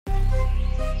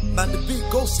Man, the beat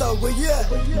goes start where you at.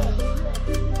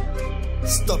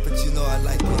 Stop it, you know I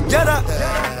like it. Get up!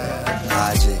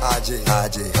 Haji, Haji,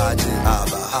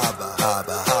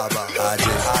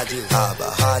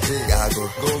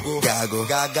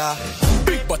 Gaga.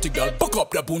 Big body girl, buck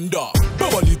up your bunda.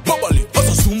 Bubbly, as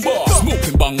a Zumba.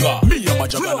 Smoking banga, me and my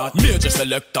juggernaut. Major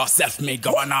selector, self-made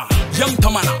governor. Young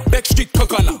Tamana, Backstreet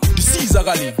Kakana. The Caesar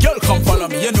Galley, girl come follow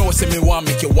me. You know, say me want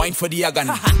make you wine for the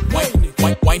agony.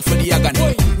 Wine for the agony.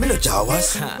 Me no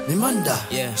Jawas, me Manda.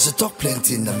 So talk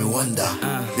plenty na me wonder.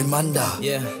 Me Manda,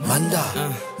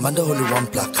 Manda only one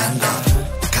black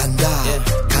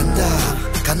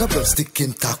Kanda blow stick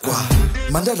him takwa.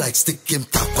 Manda like stick him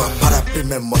takwa. Para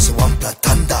remember so one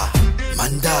platanda.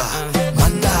 Manda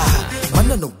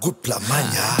no good pla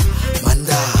manya.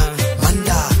 Manda,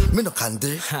 me no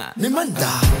kande. Me Manda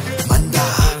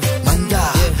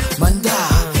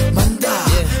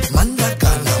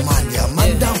kana manya.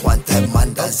 Manda one time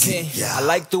Manda I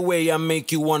like the way I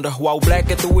make you wonder. While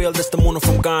black at the wheel, that's the moon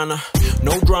from Ghana.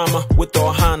 No drama with the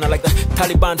Ohana, like the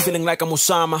Taliban feeling like I'm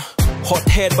Osama. Hot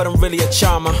head, but I'm really a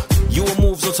charmer. You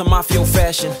moves on some mafia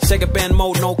fashion. Second band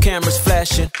mode, no cameras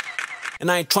flashing.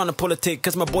 And I ain't tryna pull a tick,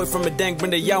 cause my boy from a dank bring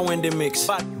the yaw in the mix.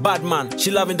 Bad man, she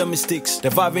loving the mistakes. The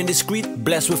vibe indiscreet,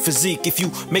 blessed with physique. If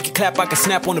you make it clap, I can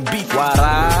snap on the beat.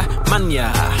 Wara,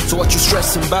 manya. So what you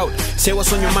stressing about? Say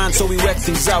what's on your mind so we work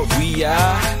things out. We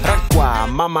are Rakwa,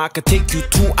 mama, I can take you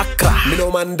to Accra. Me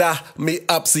no Manda, me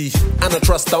Upsy. And I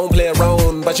trust, don't play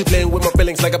around. But she playing with my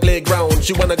feelings like a playground.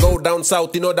 She wanna go down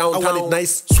south, you know downtown. I want it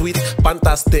nice, sweet,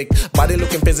 fantastic. Body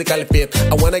looking physically fit.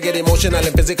 I wanna get emotional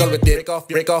and physical with it.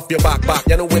 Break off your back.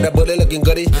 You know with that body looking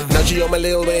goody. Now she on my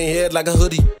little way head like a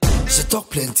hoodie. She talk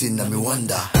plenty na me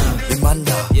wonder. Me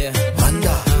Manda,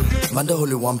 Manda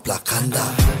only one black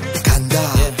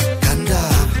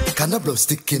Kanda blow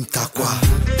stick him takwa.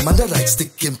 Manda like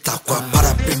stick him takwa.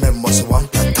 Para remember so one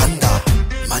platanda.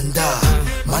 Manda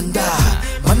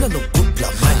no good pla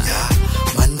manya.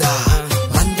 Manda,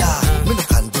 me no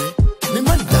kande. Me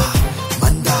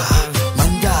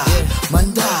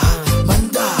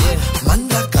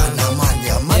Manda kana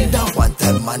manya. Manda one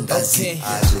time Manda. Haji,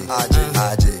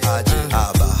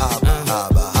 Haba.